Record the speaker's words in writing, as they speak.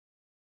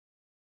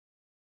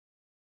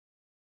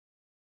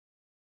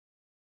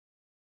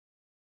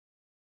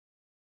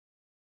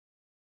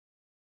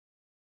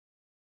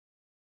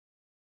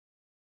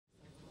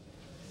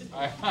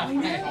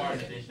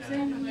Hard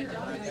edition.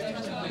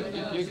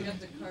 You get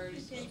the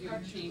cars chained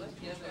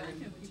together and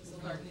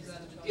start these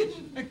out of the ditch.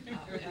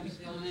 Everything's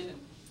fine.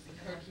 The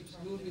car keeps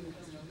moving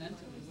for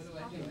momentum. What do I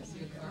do? I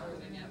see a car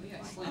coming at me.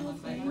 I slam on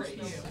my brakes.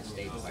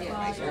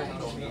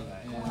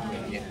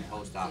 Get the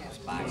post office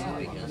box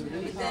because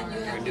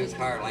your new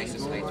car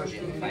license plates are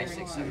getting 5,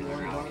 6, 7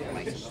 around your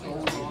license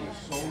plates.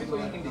 So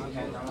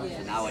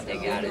now what they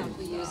got is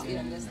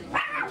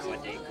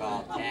what they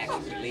call tax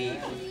relief,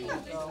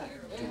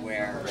 to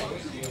where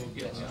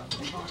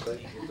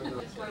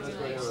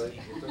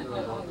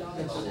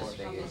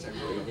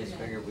this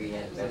figure we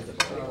had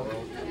vegetable.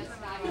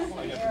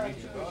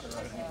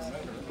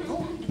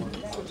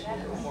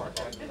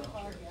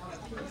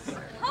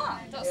 Huh,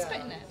 don't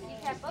spit in it.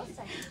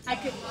 I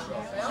could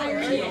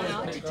hire you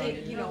out to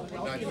take, you know,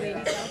 wealthy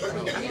ladies out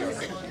for years.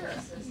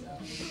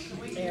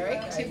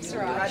 Eric, tips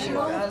are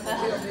optional.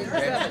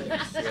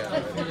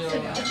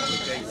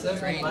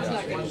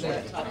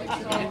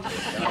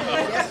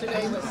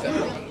 Yesterday was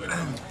Sunday.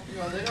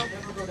 No, they don't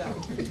ever go down.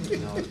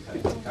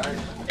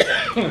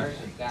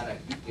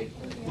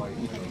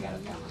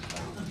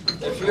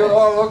 If you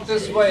all look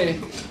this way,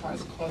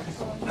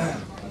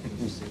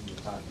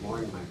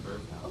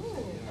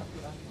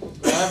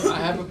 I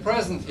have a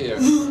present here.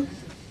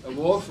 A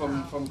wolf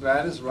from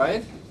Gladys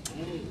Wright.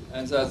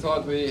 And so I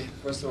thought we,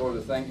 first of all,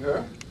 to thank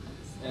her.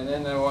 And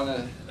then I want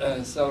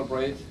to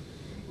celebrate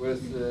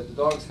with the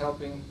dogs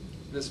helping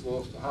this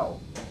wolf to howl.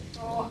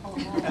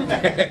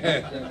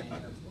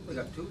 We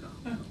got two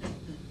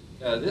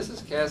now. This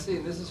is Cassie,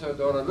 and this is her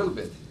daughter, Little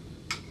Bit.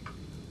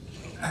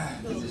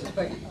 This is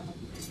Peggy.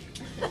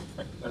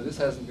 No, this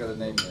hasn't got a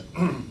name yet.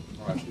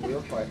 All right, be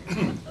real quiet.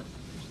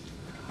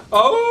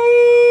 Oh!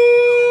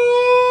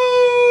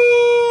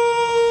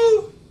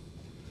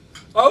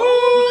 Oh!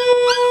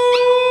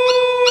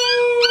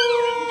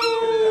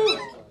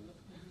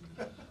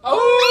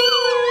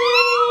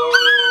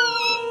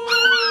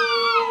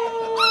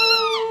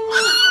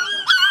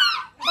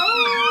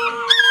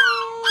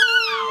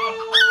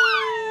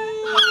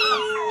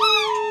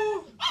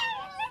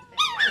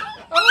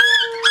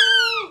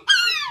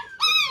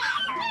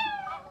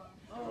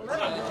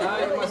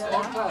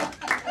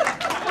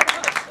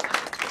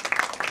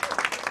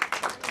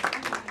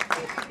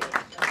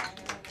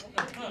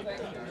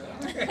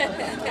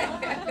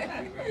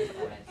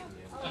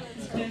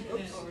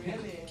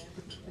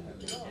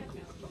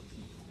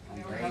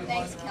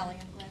 Thanks, Kelly.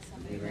 I'm glad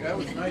somebody. That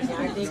was nice.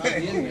 The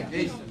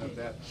invitation of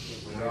that.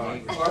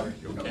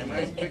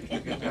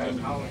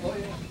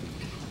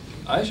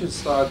 I should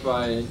start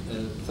by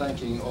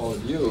thanking all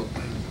of you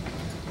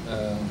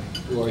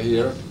who are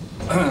here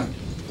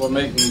for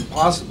making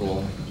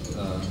possible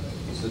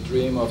the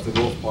dream of the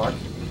Wolf Park,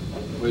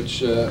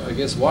 which I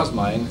guess was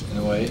mine in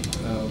a way,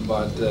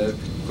 but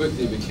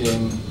quickly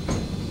became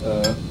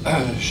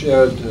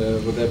shared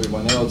with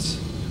everyone else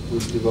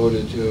who's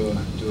devoted to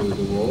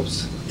the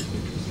wolves.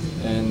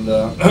 And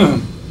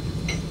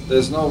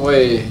there's no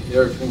way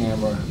Erich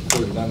Klinghammer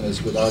could have done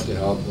this without the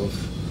help of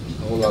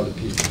a whole lot of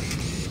people.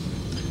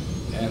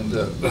 And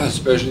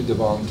especially the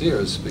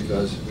volunteers,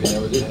 because we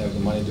never did have the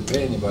money to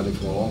pay anybody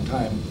for a long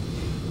time.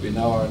 We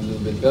now are in a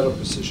little bit better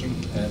position,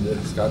 and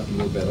it's gotten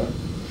a little better.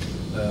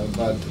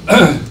 But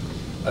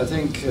I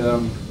think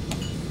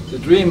the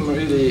dream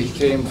really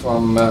came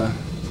from,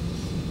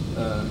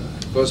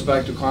 goes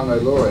back to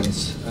Konrad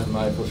Lorenz and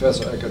my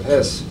professor Eckhart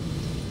Hess,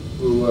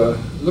 who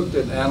looked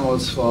at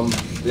animals from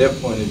their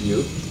point of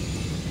view.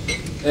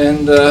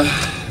 And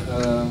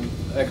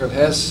Eckhart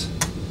Hess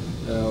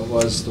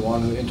was the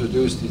one who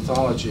introduced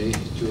ethology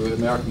to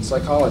American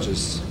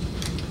psychologists.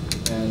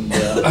 And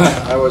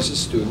I was a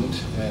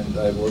student, and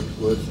I worked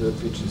with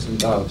pigeons and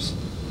doves.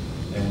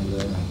 And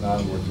now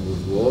I'm working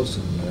with wolves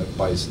and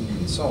bison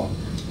and so on.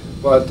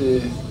 But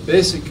the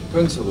basic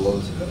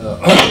principles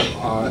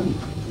are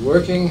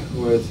working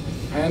with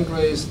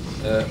hand-raised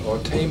or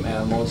tame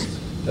animals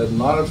that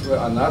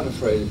are not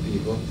afraid of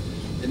people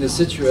in a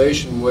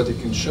situation where they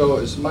can show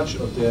as much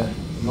of their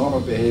normal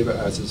behavior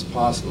as is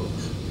possible.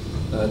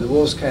 The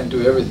wolves can't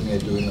do everything they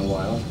do in the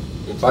wild.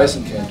 The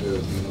bison can't do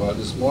everything in the wild.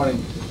 This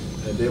morning,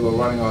 they were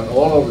running around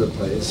all over the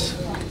place,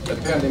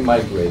 apparently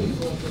migrating,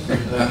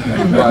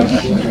 but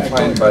being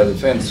confined by the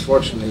fence.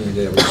 Fortunately,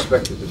 they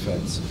respected the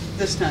fence.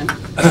 This time.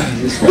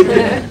 This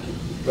time.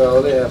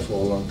 Well, they have for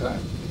a long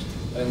time.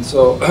 And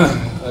so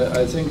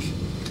I think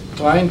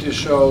trying to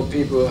show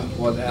people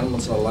what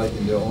animals are like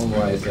in their own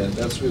right, and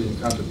that's really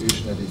the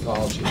contribution that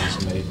ethology has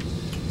made.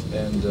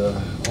 And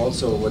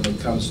also when it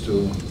comes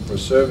to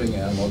preserving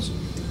animals,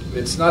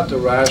 it's not the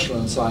rational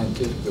and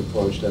scientific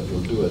approach that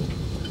will do it,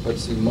 but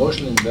it's the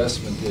emotional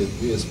investment that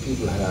we as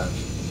people have.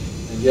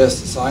 And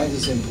yes, the science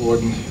is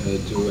important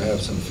to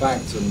have some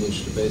facts on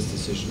which to base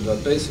decisions,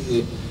 but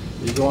basically,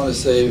 if you want to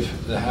save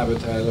the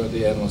habitat or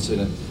the animals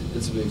in it,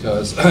 it's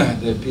because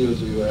they appeal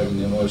to you at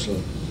an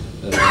emotional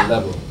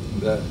level.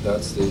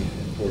 That's the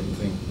important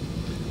thing.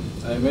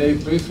 I may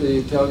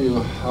briefly tell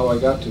you how I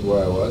got to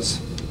where I was.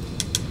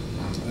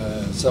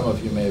 Some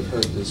of you may have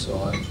heard this,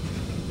 so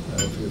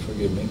if you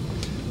forgive me.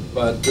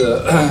 But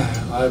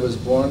I was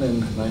born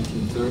in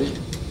 1930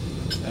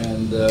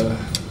 and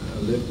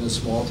lived in a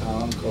small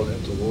town called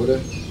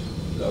Ettelrode.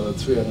 There were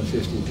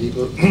 350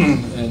 people,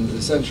 and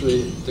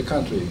essentially the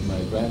country. My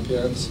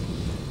grandparents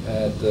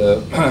had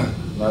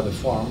not a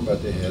farm,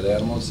 but they had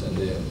animals, and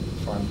they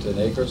farmed 10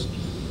 acres.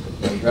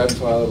 My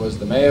grandfather was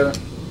the mayor,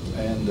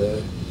 and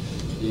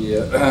he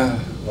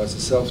was a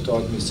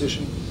self-taught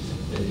musician.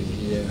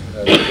 He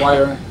had a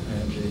choir,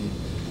 and he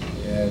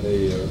had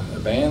a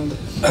band.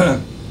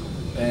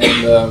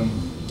 And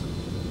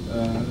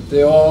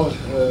they all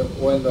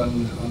went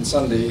on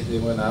Sunday, they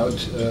went out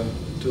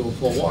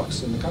for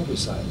walks in the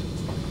countryside.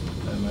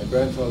 And my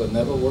grandfather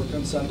never worked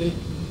on Sunday.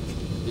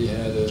 He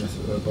had a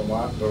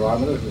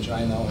barometer, which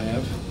I now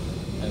have,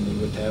 and he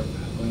would tap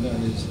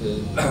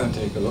and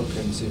take a look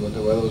and see what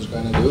the weather was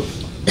going to do.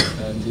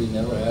 And he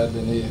never had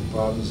any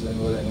problems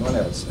with anyone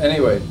else.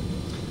 Anyway,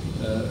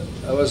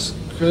 I was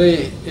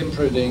really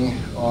imprinting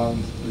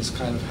on this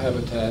kind of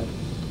habitat,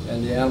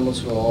 and the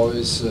animals were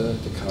always the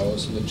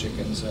cows and the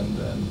chickens and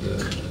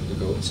the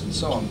goats and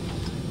so on.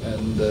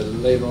 And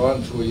later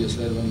on, 4 years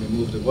later, when we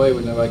moved away,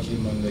 whenever I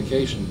came on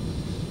vacation,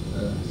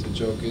 the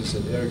joke is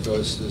that Erich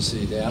goes to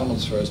see the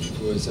animals first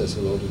before he says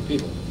hello to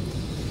people.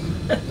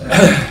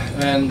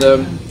 And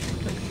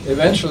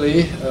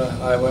eventually,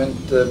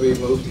 we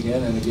moved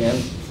again and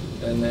again,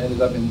 and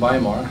ended up in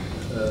Weimar,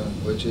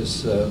 which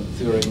is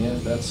Thuringia.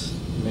 That's,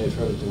 you may have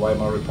heard of the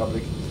Weimar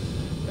Republic,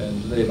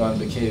 and later on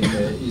became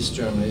East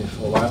Germany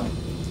for a while.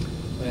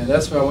 And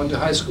that's where I went to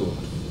high school.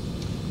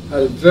 I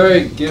had a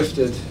very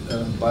gifted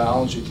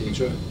biology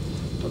teacher,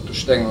 Dr.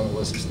 Stengel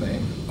was his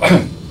name.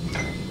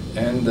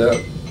 And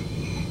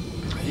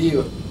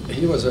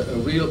he was a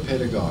real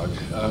pedagogue.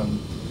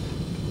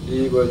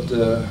 He would,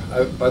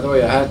 by the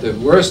way, I had the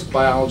worst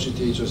biology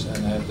teachers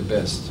and I had the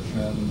best.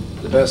 And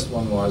the best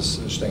one was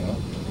Stengel.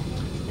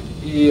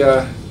 He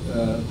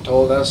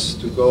told us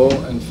to go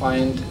and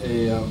find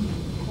a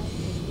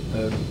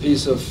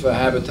piece of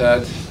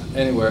habitat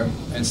anywhere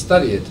and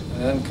study it,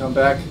 and then come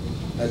back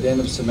at the end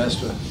of the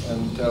semester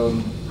and tell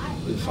them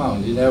what we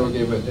found. He never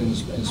gave us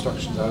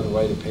instructions how to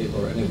write a paper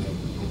or anything.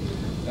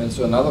 And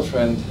so another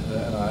friend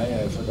and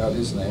I forgot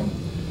his name,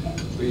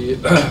 we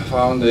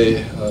found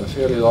a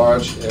fairly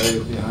large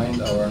area behind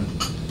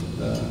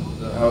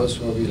the house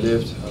where we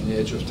lived on the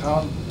edge of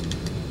town.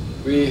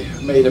 We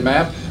made a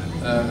map.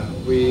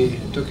 We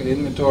took an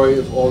inventory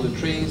of all the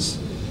trees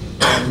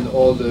and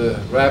all the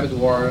rabbit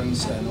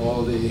warrens and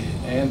all the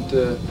ant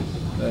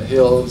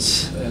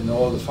hills and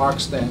all the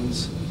fox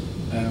dens.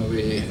 And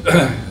we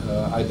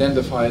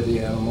identified the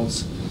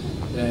animals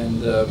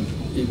and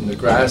even the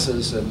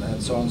grasses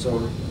and so on.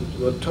 So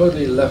we were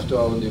totally left to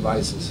our own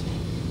devices.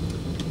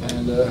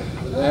 And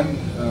then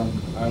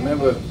I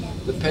remember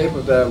the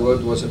paper that I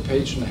wrote was a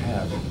page and a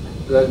half.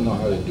 But I didn't know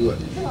how to do it.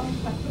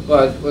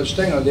 But what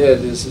Stengel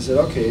did is he said,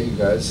 okay, you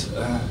guys,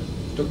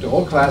 took the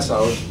whole class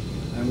out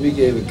and we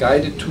gave a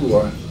guided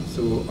tour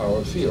through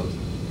our field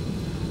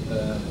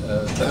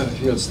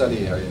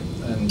study area.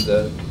 And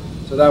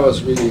so that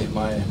was really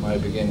my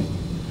beginning.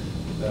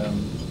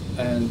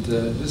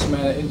 This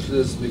man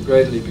influenced me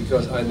greatly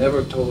because I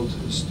never told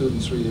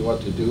students really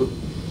what to do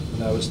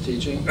when I was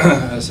teaching.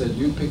 I said,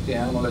 you pick the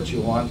animal that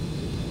you want.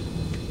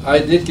 I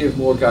did give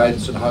more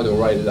guidance on how to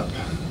write it up.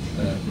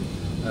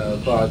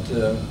 But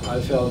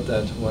I felt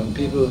that when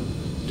people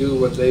do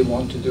what they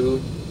want to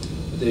do,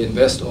 they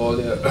invest all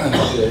their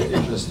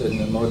interest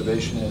and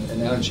motivation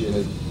and energy in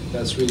it.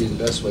 That's really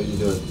the best way to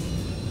do it.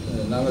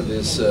 None of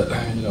this,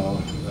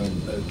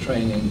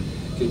 training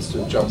kids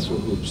to jump through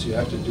hoops. You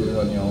have to do it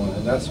on your own,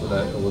 and that's what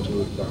I owe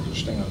to Dr.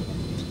 Stengel.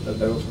 I've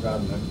never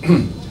forgotten that.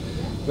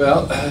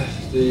 Well,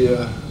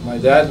 my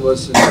dad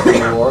was in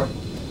the war,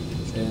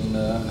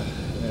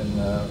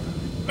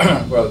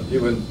 well, he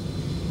would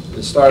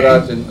start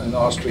out in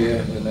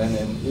Austria, and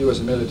then he was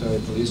a military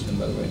policeman,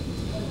 by the way.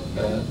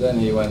 Then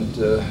he went,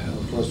 of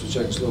course, to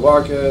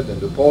Czechoslovakia, then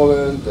to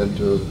Poland, then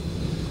to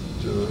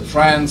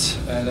France,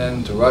 and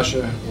then to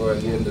Russia, where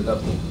he ended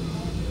up in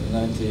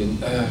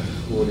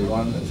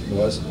 1941, I think it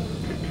was.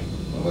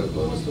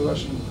 What was the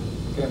Russian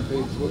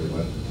campaign?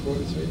 41,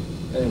 43?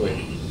 Anyway,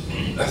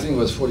 I think it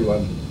was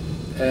 41.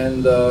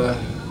 And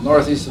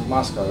northeast of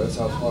Moscow, that's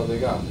how far they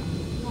got.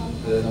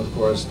 Then, of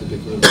course, the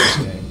big reverse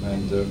came,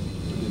 and we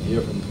didn't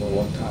hear from him for a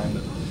long time,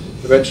 but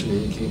eventually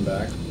he came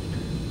back.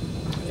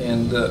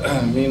 And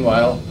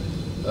meanwhile,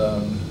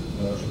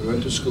 we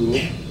went to school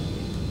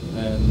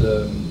and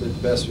did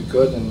the best we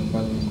could, and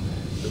when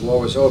the war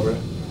was over,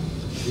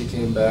 he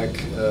came back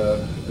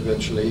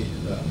eventually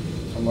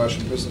from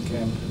Russian prison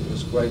camp. He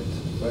was quite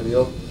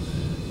ill,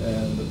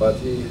 but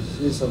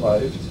he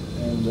survived.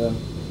 And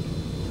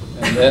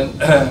then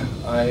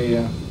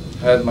I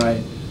had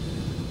my,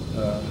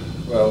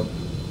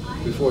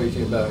 before he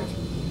came back,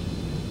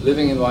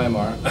 living in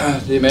Weimar,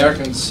 the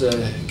Americans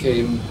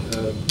came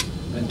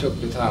and took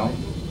the town.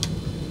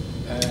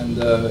 And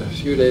a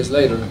few days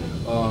later,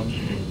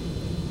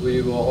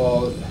 we were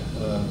all,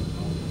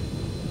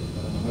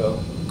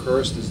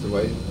 cursed is the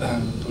way.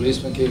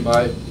 Policemen came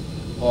by,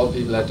 all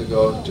people had to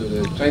go to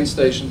the train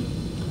station,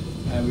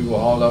 and we were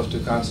hauled off to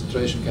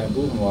concentration camp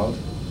Buchenwald,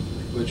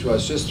 which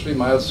was just 3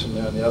 miles from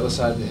there on the other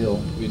side of the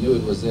hill. We knew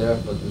it was there,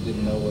 but we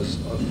didn't know what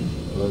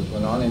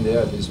went on in there.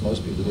 At least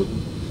most people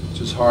didn't. It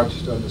was hard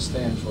to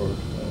understand for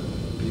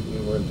people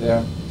who weren't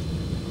there.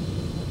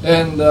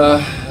 And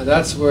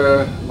that's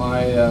where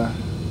my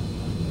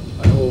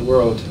whole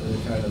world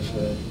kind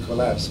of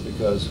collapsed,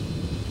 because,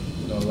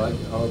 you know, like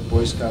our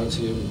Boy Scouts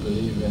here, we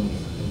believe in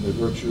the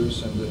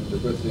virtues and the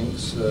good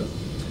things.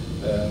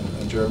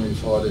 And Germany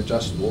fought a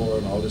just war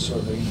and all this sort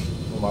of thing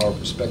from our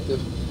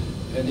perspective.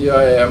 And here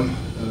I am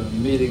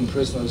meeting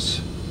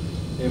prisoners,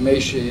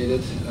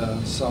 emaciated.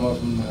 Some of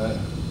them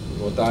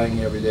were dying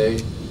every day.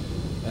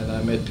 And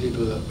I met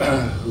people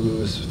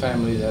whose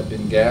family had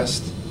been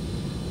gassed.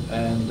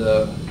 And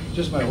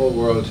just my whole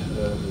world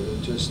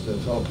just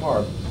fell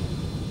apart.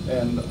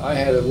 And I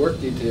had a work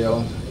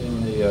detail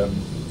in the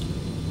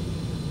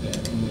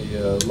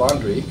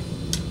laundry.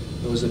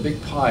 There was a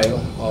big pile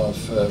of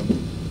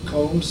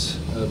combs,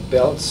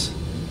 belts,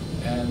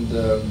 and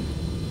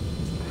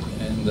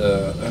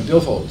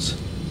billfolds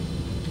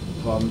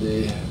from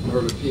the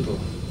murdered people.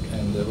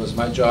 And it was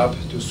my job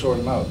to sort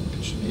them out,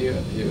 pitch them here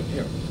and here and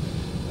here.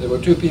 There were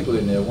 2 people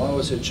in there. One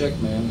was a Czech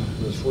man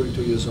who was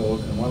 42 years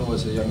old, and one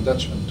was a young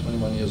Dutchman,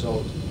 21 years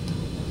old.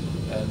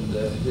 And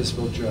he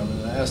spoke German.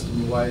 And I asked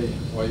him, why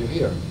you're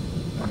here?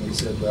 And he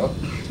said, well,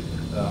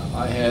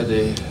 I had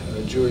a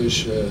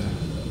Jewish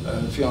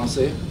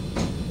fiancée.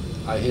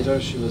 I hit her,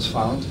 she was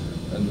found,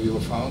 and we were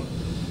found.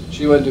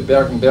 She went to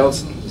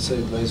Bergen-Belsen, the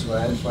same place where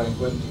Anne Frank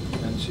went,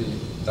 and she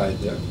died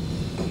there.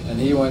 And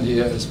he went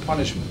here as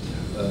punishment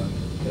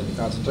at the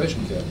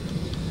concentration camp.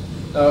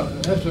 Now,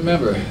 you have to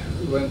remember,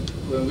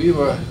 when we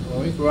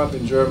grew up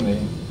in Germany,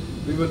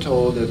 we were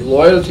told that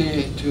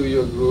loyalty to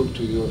your group,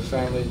 to your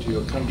family, to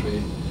your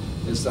country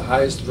is the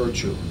highest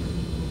virtue.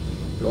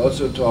 We were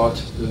also taught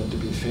to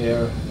be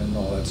fair and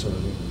all that sort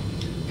of thing.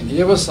 And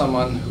here was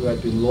someone who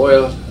had been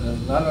loyal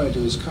not only to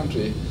his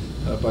country,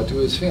 but to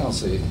his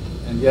fiancée,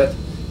 and yet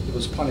he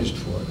was punished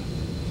for it.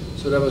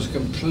 So there was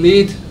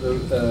complete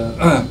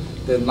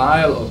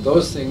denial of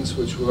those things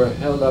which were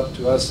held up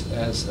to us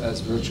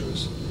as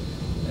virtues.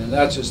 And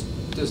that just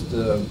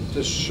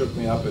shook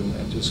me up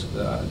and just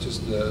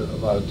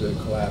about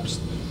collapsed.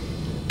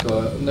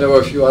 So there were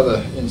a few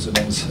other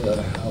incidents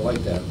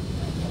like that.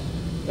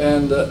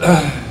 And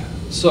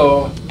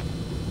so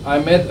I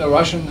met a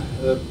Russian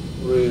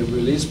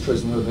released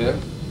prisoner there.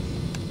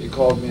 He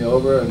called me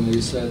over and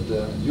he said,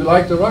 you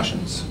like the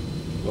Russians?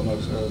 What am I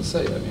going to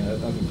say? I mean, I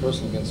had nothing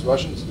personal against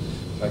Russians.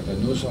 In fact, I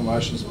knew some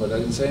Russians, but I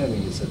didn't say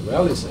anything. He said,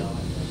 well, he said,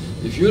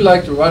 if you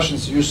like the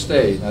Russians, you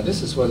stay. Now,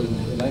 this is what in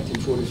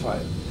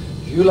 1945.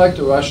 If you like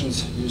the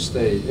Russians, you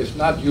stay. If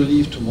not, you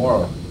leave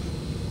tomorrow,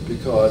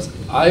 because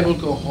I will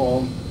go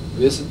home,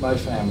 visit my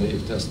family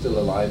if they're still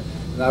alive,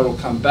 and I will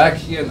come back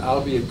here and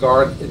I'll be a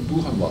guard in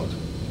Buchenwald.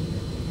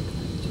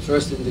 The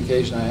first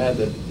indication I had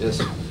that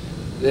yes,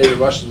 the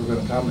Russians were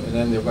going to come, and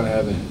then they were going to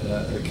have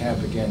a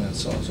camp again and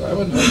so on. So I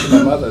went home to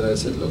my mother and I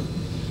said, look,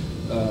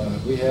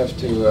 we have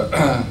to,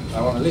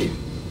 I want to leave.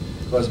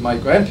 Because my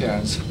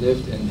grandparents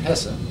lived in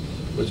Hesse,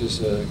 which is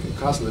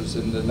Kassel,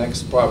 in the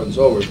next province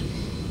over.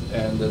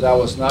 And that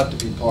was not to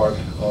be part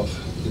of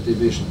the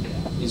division,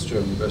 East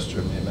Germany, West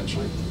Germany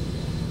eventually.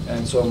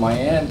 And so my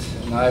aunt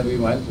and I, we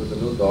went with a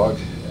little dog,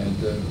 and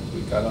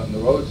we got on the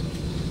road,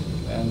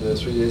 and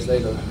 3 days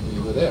later we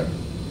were there.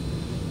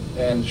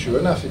 And sure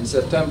enough, in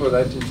September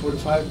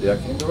 1945, there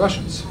came the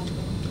Russians.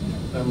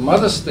 And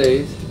Mother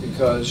stayed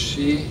because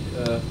she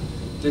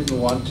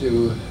didn't want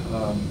to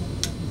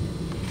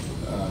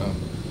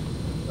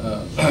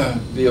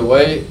be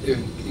away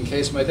in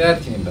case my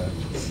dad came back.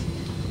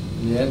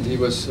 In the end, he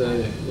was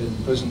in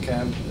prison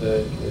camp,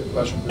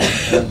 Russian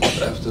prison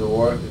camp after the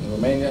war in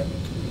Romania,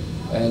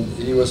 and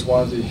he was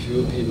one of the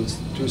few people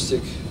too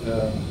sick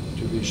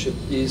to be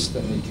shipped east,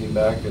 and he came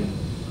back, and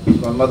if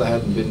my mother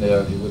hadn't been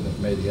there, he wouldn't have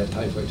made it. He had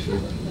typhoid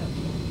fever.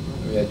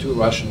 We had 2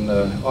 Russian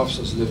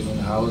officers living in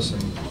the house,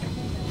 and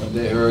when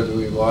they heard who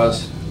he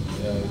was,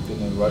 he'd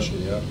been in Russia,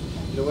 yeah.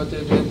 You know what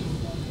they did?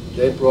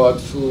 They brought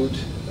food.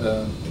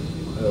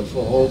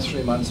 For a whole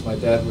 3 months, my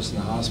dad was in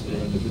the hospital,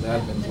 and if it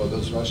had been for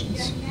those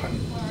Russians,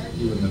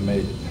 he wouldn't have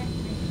made it.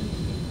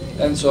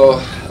 And so,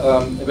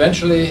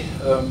 eventually,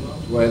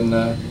 when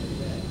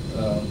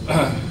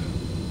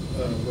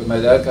my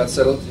dad got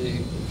settled,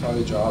 he found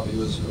a job. He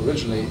was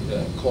originally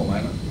a coal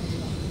miner,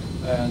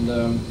 and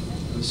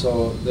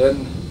so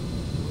then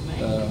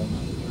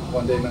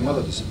one day my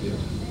mother disappeared,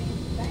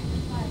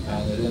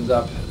 and it ended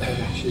up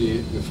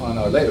we found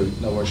out later, we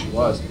didn't know where she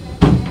was.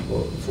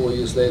 4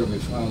 years later, we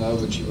found out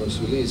when she was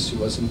released, she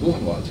was in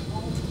Buchenwald,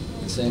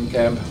 the same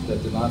camp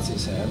that the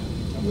Nazis had,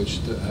 which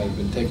had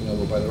been taken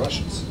over by the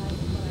Russians.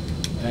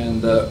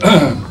 And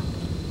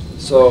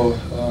so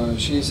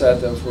she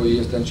sat there for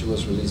years, then she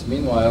was released.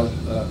 Meanwhile,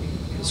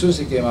 as soon as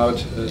she came out,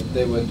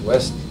 they went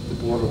west. The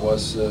border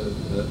was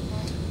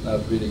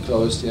not really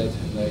closed yet,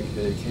 and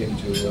they came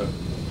to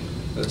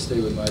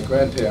stay with my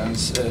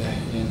grandparents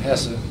in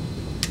Hesse.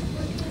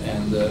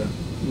 And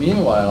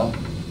meanwhile,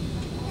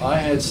 I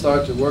had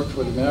started to work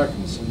for the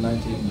Americans in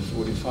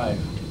 1945.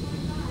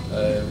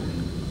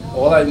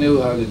 All I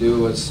knew how to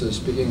do was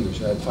speak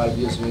English. I had 5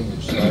 years of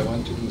English, so I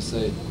went to them and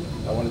say,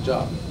 I want a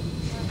job.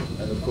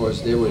 And of course,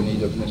 they were in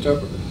need of an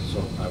interpreter,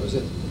 so I was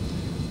it.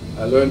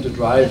 I learned to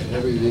drive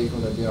every vehicle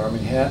that the Army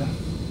had,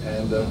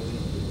 and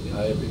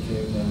I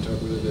became an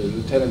interpreter. The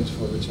lieutenant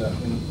for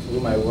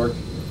whom I worked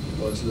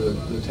was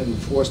Lieutenant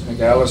Forrest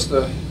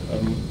McAllister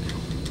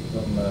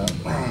from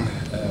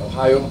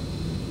Ohio.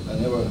 I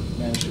never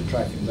managed to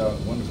track him down, a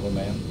wonderful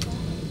man.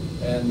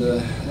 And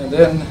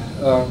then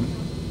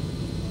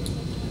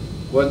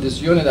when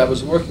this unit I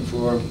was working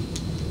for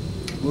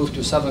moved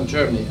to southern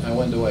Germany, I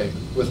went away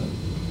with him.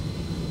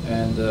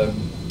 And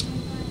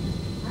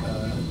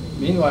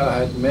meanwhile, I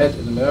had met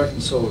an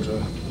American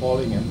soldier, Paul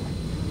Ingham,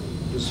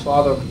 whose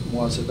father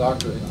was a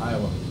doctor in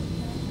Iowa.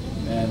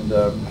 And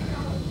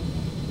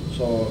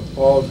so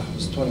Paul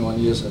was 21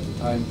 years at the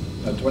time,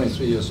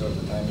 23 years at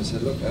the time. He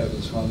said, look, I have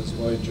found this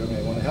boy in Germany,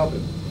 I want to help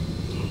him.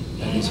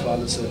 And his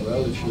father said,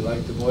 well, if you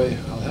like the boy,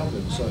 I'll help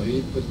him. So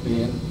he put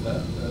me in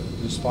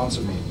to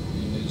sponsor me.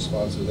 You need to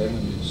sponsor them,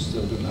 and you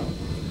still do now.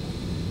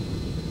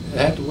 I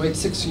had to wait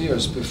 6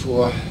 years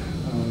before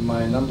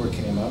my number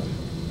came up.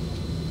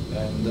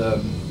 And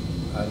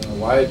I don't know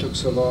why it took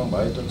so long,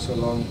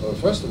 Well,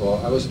 first of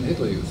all, I was in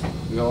Hitler Youth.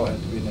 We all had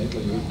to be in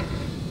Hitler Youth.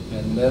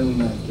 And then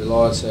the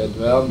law said,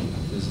 well,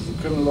 this is a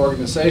criminal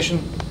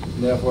organization,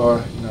 and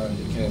therefore,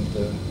 you can't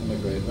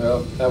immigrate.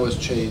 Well, that was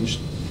changed,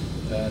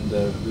 and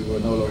we were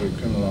no longer a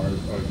criminal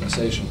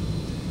organization.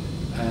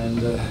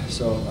 And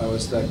so I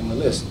was stuck on the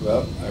list.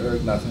 Well, I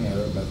heard nothing.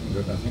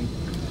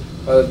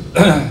 But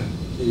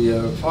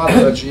the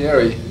father of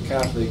Gieri, a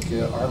Catholic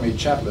Army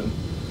chaplain,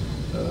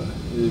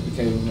 he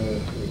became a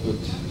good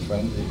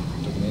friend. He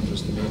took an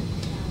interest in me.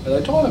 And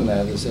I told him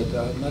that. I said,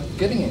 I'm not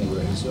getting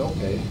anywhere. He said,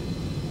 okay,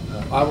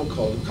 I will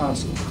call the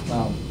consul.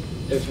 Now,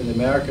 if an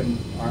American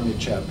Army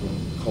chaplain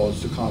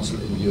calls the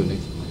consul in Munich,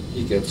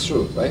 he gets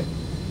through, right?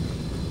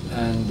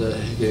 And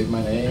he gave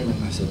my name,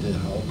 and I said, yeah,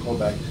 I'll call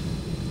back.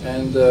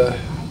 And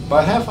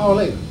about half hour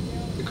later,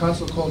 the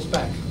consul calls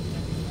back.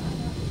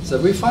 So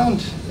we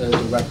found the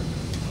record.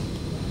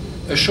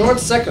 A short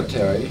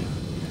secretary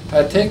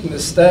had taken a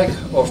stack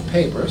of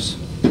papers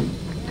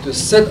to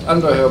sit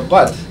under her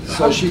butt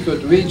so she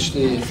could reach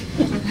the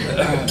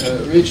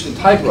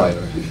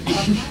typewriter.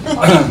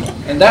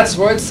 And that's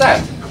where it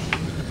sat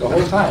the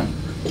whole time.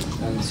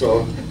 And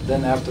so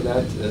then after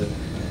that,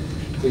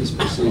 things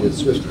proceeded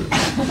swiftly.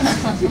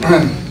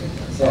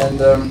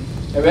 And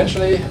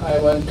eventually I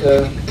went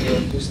to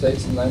the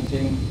States in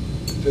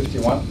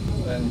 1951,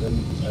 and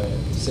I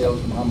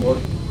sailed from Hamburg,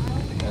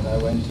 and I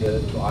went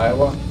to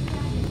Iowa.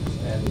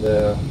 And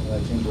when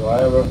I came to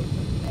Iowa,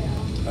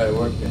 I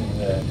worked in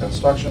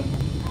construction,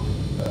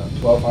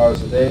 12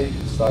 hours a day,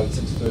 started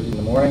 6:30 in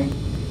the morning,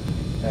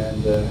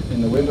 and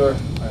in the winter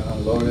I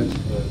unloaded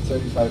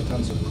 35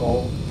 tons of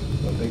coal,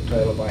 a big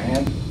trailer by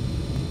hand,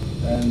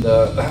 and I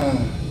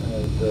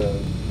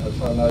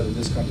found out in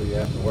this country you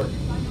have to work,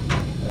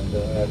 and I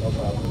had no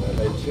problem. I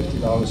made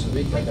 $50 a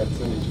week, I got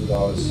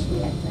 $32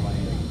 on my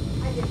hand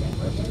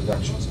after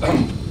deductions.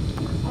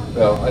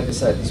 Well, I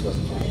decided this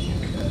wasn't for me.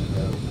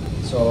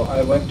 So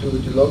I went to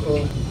the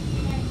local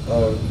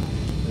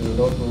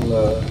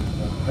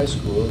high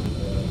school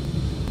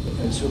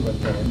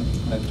superintendent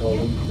and told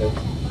him that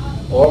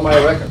all my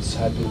records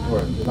had been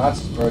burned. The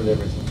Nazis burned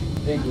everything,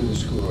 including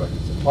school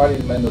records. The party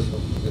members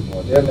didn't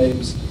want their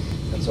names,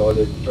 and so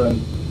they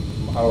burned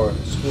our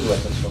school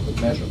records for good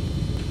measure.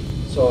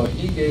 So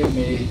he gave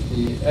me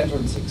the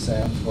entrance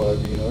exam for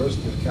the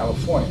University of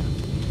California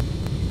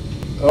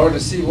in order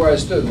to see where I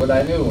stood, what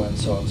I knew, and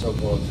so on and so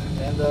forth.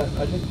 And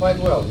I did quite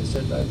well. He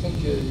said, I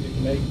think you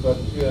can make it, but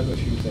you have a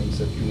few things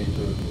that you need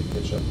to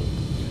catch up with.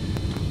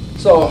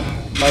 So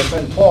my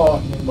friend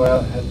Paul,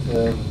 meanwhile, had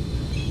been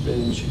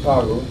in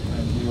Chicago,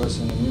 and he was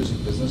in the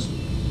music business.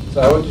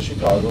 So I went to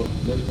Chicago,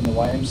 lived in the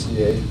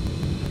YMCA,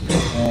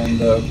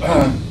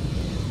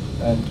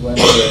 and went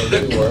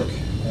to work.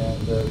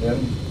 And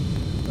then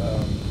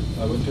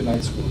I went to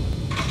night school.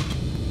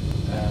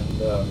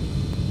 And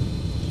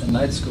in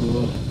night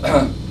school,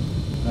 I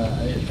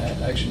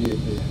actually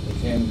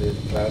became the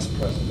class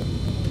president.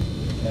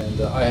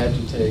 And I had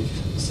to take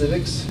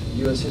civics,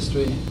 U.S.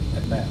 history,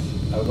 and math.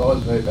 I was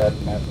always very bad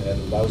at math. I had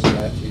a lousy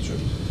math teacher.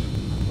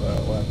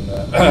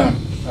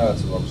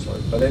 That's a long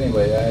story. But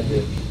anyway, I had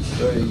a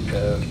very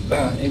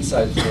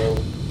insightful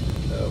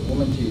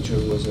woman teacher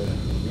who was a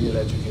real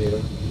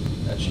educator,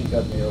 and she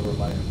got me over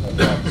my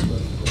problems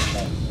with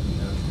math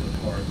and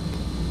hard.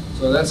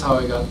 So that's how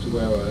I got to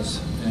where I was.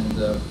 And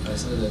I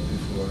said that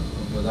before,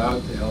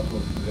 without the help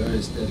of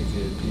various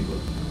dedicated people,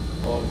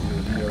 all of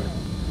you here,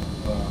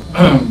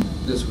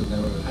 this would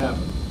never have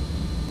happened.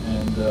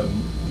 And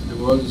the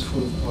world is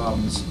full of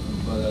problems,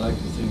 but I like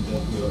to think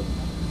that we're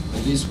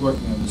at least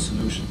working on the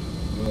solution.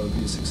 Will it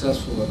be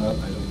successful or not,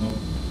 I don't know.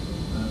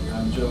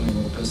 I'm generally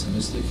more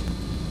pessimistic,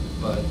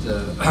 but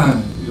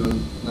we're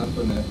not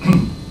going to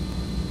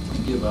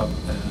give up,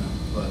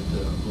 but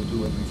we'll do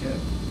what we can.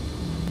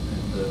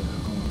 And I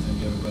want to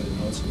think everybody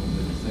knows whom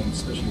they think,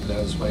 especially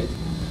Gladys White,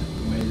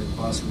 who made it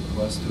possible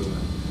for us to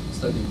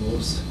study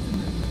wolves in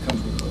the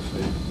comfort of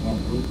a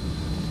warm room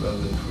rather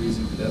than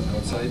freezing to death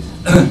outside.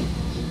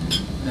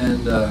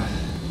 And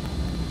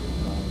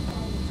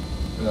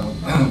well,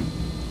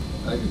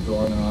 I could go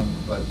on and on,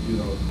 but you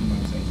know whom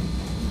I'm thinking.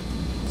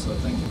 So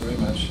thank you very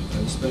much,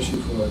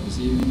 especially for this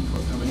evening,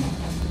 for coming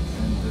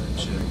and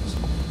sharing this.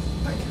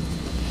 Thank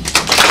you.